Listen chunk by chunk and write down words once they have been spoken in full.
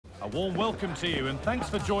A warm welcome to you and thanks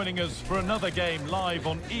for joining us for another game live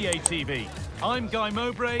on EA TV. I'm Guy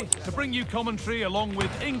Mowbray to bring you commentary along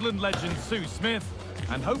with England legend Sue Smith,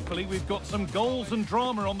 and hopefully we've got some goals and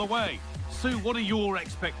drama on the way. Sue, what are your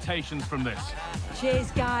expectations from this?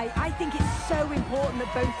 Cheers, Guy. I think it's so important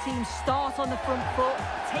that both teams start on the front foot,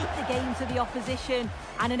 take the game to the opposition,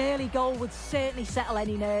 and an early goal would certainly settle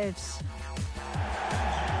any nerves.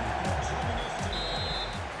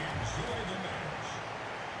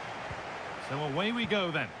 So away we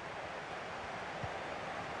go then.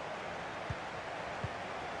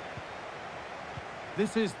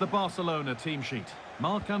 This is the Barcelona team sheet.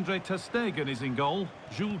 Marc-Andre ter Stegen is in goal.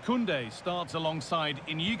 Jules Koundé starts alongside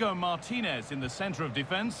Inigo Martinez in the centre of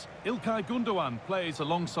defence. İlkay Gündoğan plays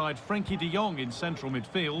alongside Frenkie de Jong in central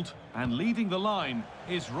midfield. And leading the line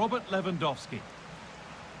is Robert Lewandowski.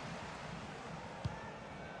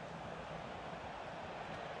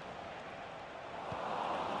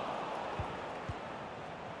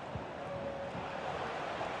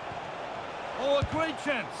 Oh, a great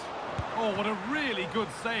chance. Oh, what a really good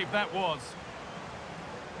save that was.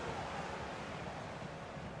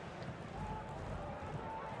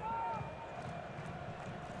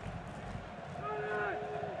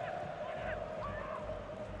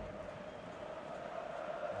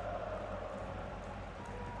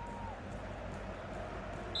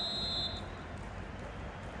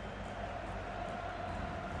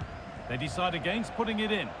 They decide against putting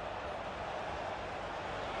it in.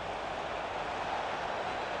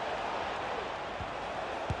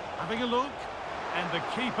 Having a look, and the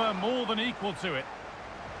keeper more than equal to it.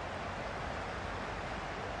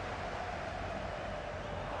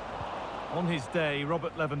 On his day,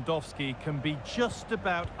 Robert Lewandowski can be just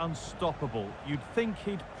about unstoppable. You'd think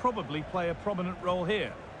he'd probably play a prominent role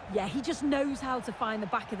here. Yeah, he just knows how to find the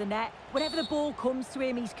back of the net. Whenever the ball comes to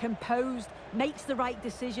him, he's composed, makes the right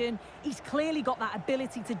decision. He's clearly got that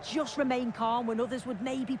ability to just remain calm when others would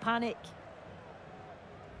maybe panic.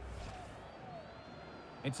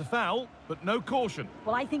 It's a foul, but no caution.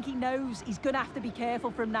 Well, I think he knows he's going to have to be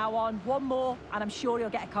careful from now on. One more, and I'm sure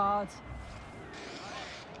he'll get a card.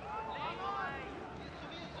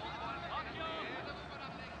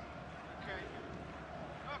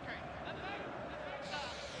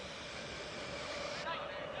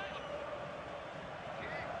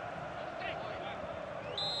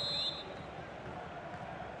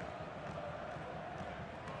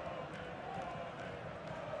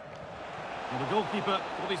 Well, the goalkeeper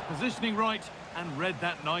got his positioning right and read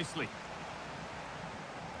that nicely.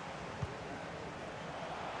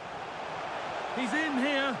 He's in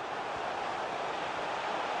here.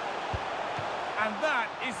 And that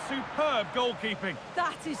is superb goalkeeping.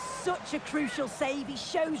 That is such a crucial save. He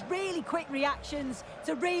shows really quick reactions. It's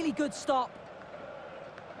a really good stop.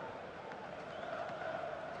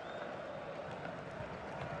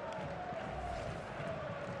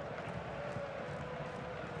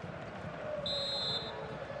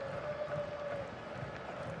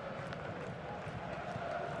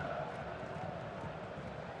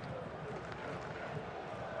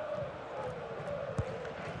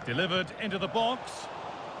 Delivered into the box,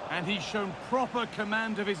 and he's shown proper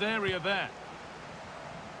command of his area there.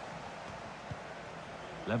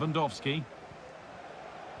 Lewandowski.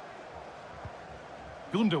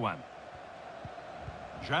 Gündoğan.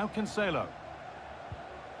 João Cancelo.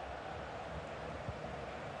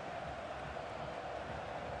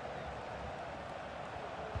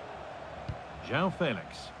 João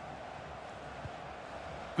Felix.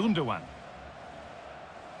 Gündoğan.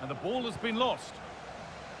 And the ball has been lost.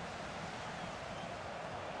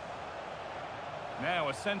 Now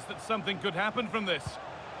a sense that something could happen from this.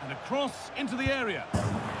 And a cross into the area.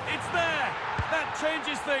 It's there! That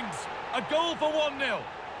changes things. A goal for 1-0.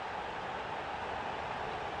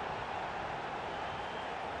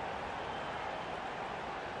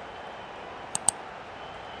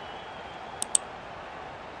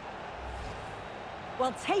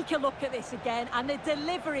 Well, take a look at this again, and the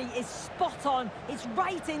delivery is spot on. It's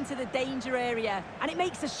right into the danger area, and it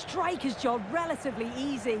makes the striker's job relatively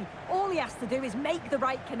easy. All he has to do is make the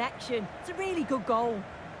right connection. It's a really good goal.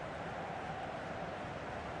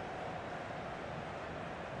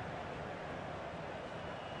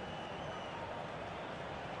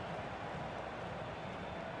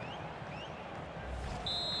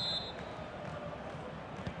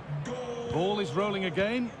 Ball is rolling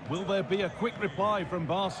again. Will there be a quick reply from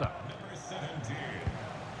Barca?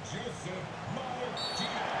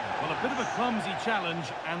 Well, a bit of a clumsy challenge,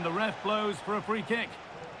 and the ref blows for a free kick.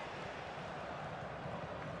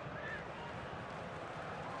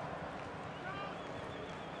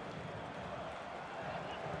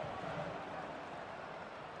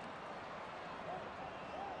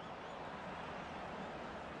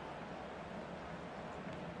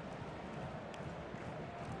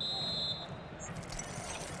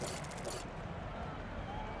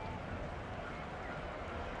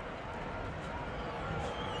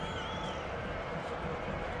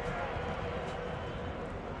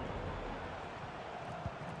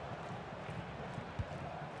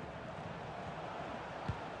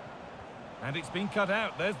 And it's been cut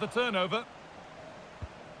out. There's the turnover.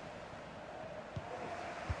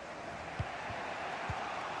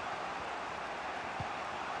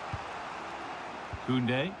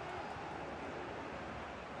 Koundé.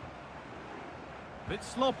 Bit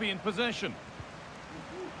sloppy in possession.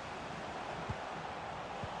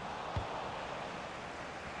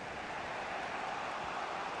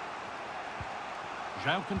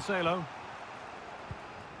 João Cancelo.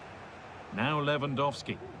 Now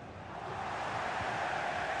Lewandowski.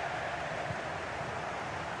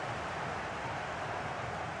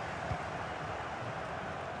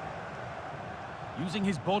 Using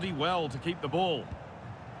his body well to keep the ball.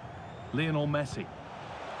 Lionel Messi.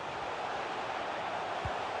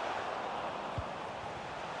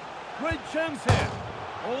 Great chance here.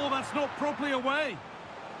 Oh, that's not properly away.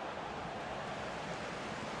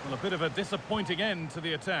 Well, a bit of a disappointing end to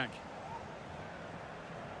the attack.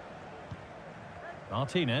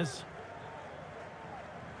 Martinez.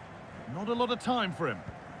 Not a lot of time for him.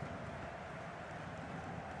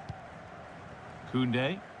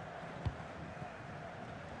 Koundé.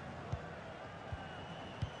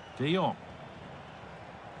 De Jong.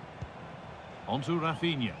 On to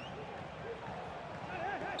Rafinha.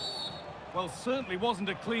 Well, certainly wasn't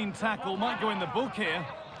a clean tackle. Might go in the book here.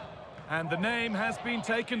 And the name has been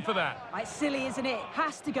taken for that. It's silly, isn't it?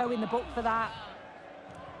 Has to go in the book for that.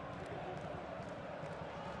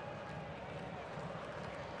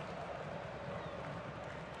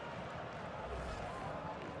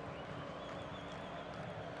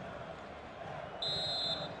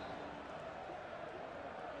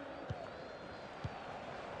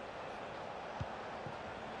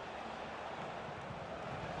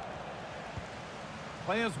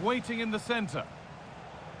 Players waiting in the centre.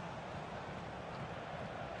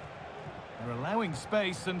 They're allowing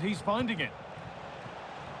space and he's finding it.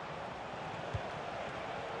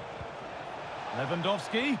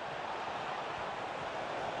 Lewandowski.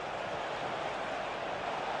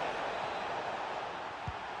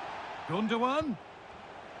 Gundogan.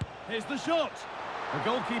 Here's the shot. The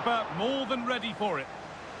goalkeeper more than ready for it.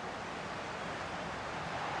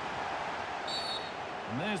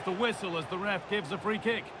 And there's the whistle as the ref gives a free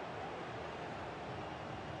kick.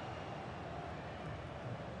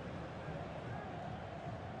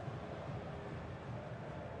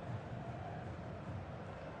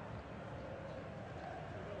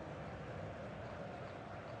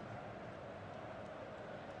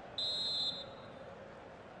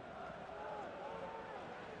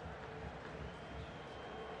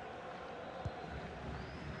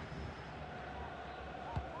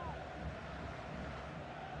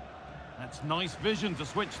 That's nice vision to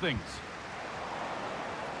switch things.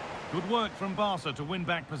 Good work from Barca to win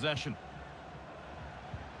back possession.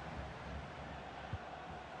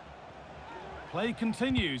 Play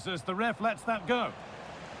continues as the ref lets that go.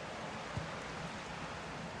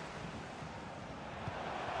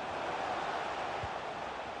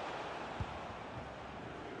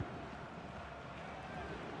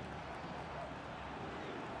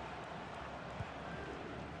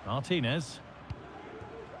 Martinez.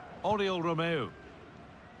 Oriol Romeu.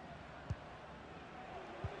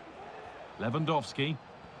 Lewandowski.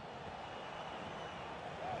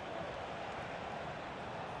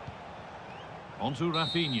 On to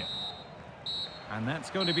Rafinha. And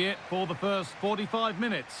that's going to be it for the first 45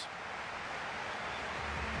 minutes.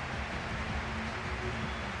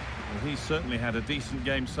 Well, he's certainly had a decent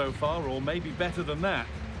game so far, or maybe better than that.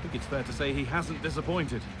 I think it's fair to say he hasn't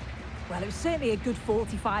disappointed. Well, it was certainly a good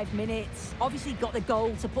 45 minutes. Obviously got the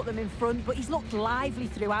goal to put them in front, but he's looked lively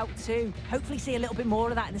throughout too. Hopefully see a little bit more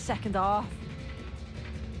of that in the second half.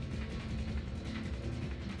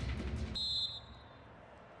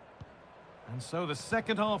 And so the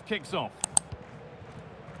second half kicks off.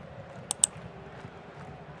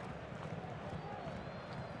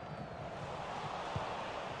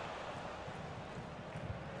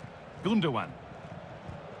 Gundogan.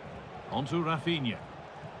 On to Rafinha.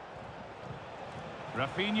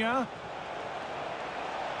 Rafinha.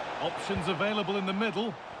 Options available in the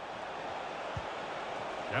middle.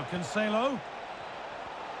 João Cancelo.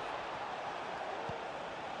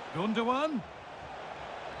 Gundogan.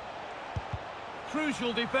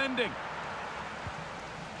 Crucial defending.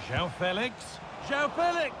 João Felix. João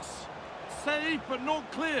Felix. Saved but not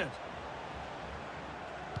cleared.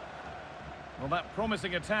 Well, that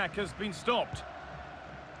promising attack has been stopped.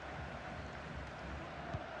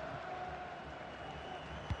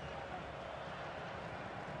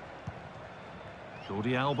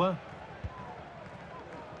 Jordi Alba.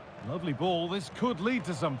 Lovely ball. This could lead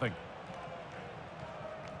to something.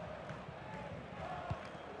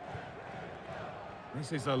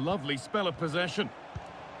 This is a lovely spell of possession.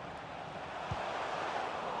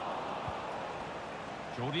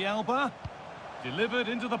 Jordi Alba, delivered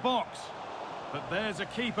into the box. But there's a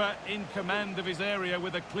keeper in command of his area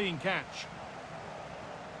with a clean catch.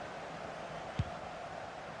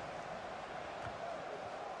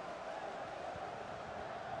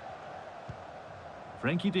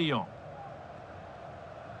 Frankie de Jong.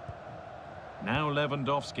 Now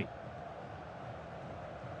Lewandowski.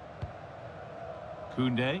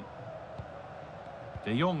 Koundé.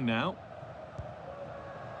 De Jong now.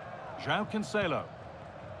 João Cancelo.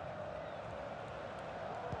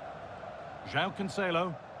 João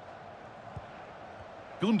Cancelo.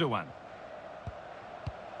 Gundogan.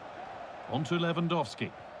 On to Lewandowski.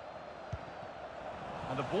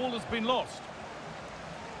 And the ball has been lost.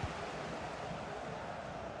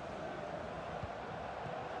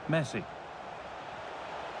 Messi.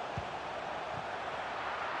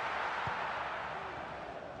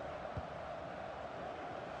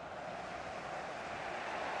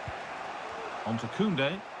 On to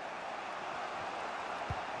Koundé.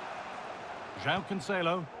 João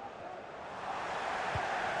Cancelo.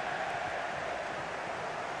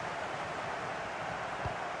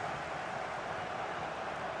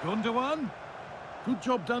 Gundogan. Good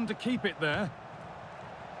job done to keep it there.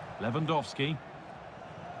 Lewandowski.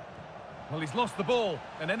 Well, he's lost the ball,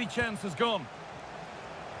 and any chance has gone.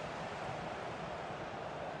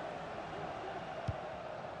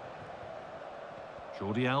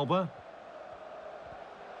 Jordi Alba.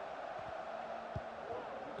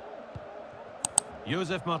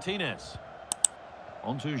 Josef Martinez.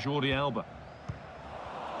 On to Jordi Alba.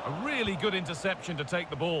 A really good interception to take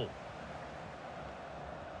the ball.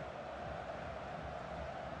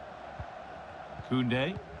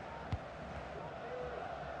 Koundé.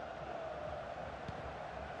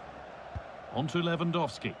 On to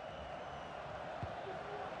Lewandowski.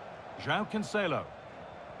 João Cancelo.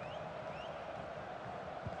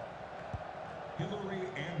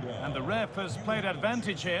 And the ref has played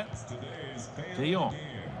advantage here. De Jong.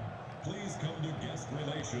 Please come to guest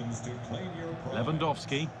relations to claim your prize.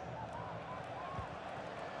 Lewandowski.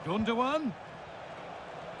 Gundogan.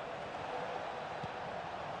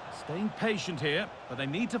 Staying patient here, but they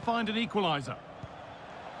need to find an equaliser.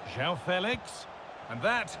 João Felix. And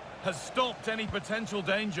that has stopped any potential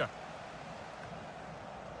danger.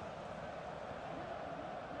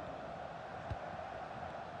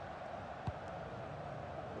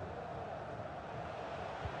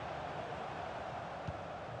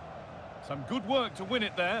 Some good work to win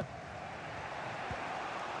it there.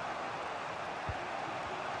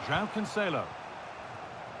 João Cancelo.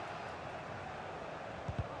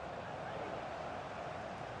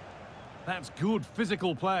 That's good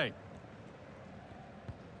physical play.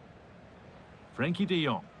 Frankie de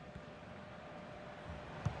Jong.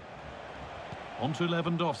 On to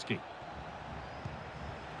Lewandowski.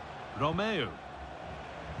 Romeu.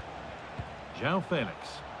 João Felix.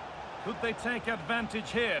 Could they take advantage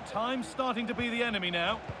here? Time's starting to be the enemy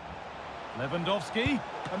now. Lewandowski.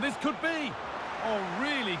 And this could be. Oh,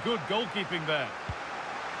 really good goalkeeping there.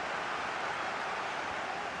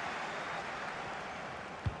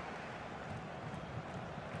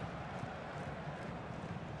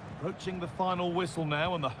 Approaching the final whistle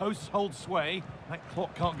now, and the hosts hold sway. That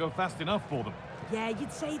clock can't go fast enough for them. Yeah,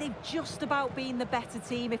 you'd say they've just about been the better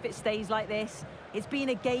team if it stays like this. It's been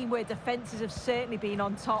a game where defences have certainly been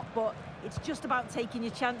on top, but it's just about taking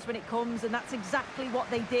your chance when it comes, and that's exactly what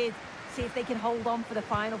they did. See if they can hold on for the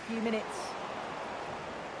final few minutes.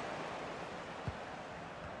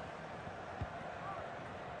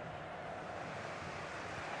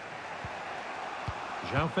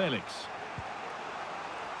 João Felix.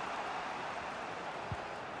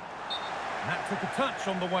 That took a touch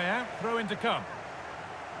on the way out. Throw in to come.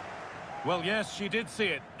 Well, yes, she did see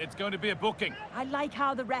it. It's going to be a booking. I like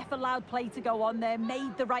how the ref allowed play to go on there,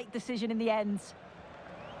 made the right decision in the end.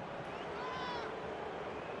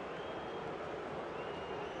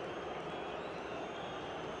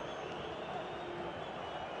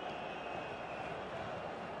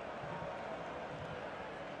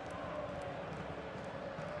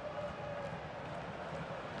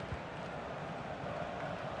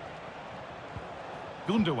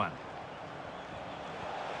 Gundogan.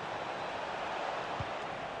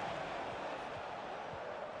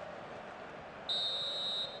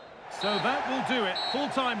 So that will do it. Full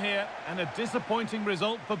time here, and a disappointing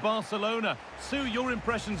result for Barcelona. Sue, your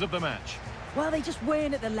impressions of the match? Well, they just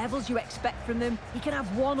weren't at the levels you expect from them. You can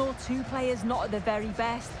have one or two players not at the very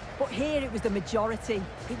best, but here it was the majority.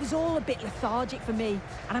 It was all a bit lethargic for me,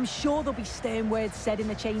 and I'm sure there'll be stern words said in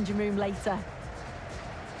the changing room later.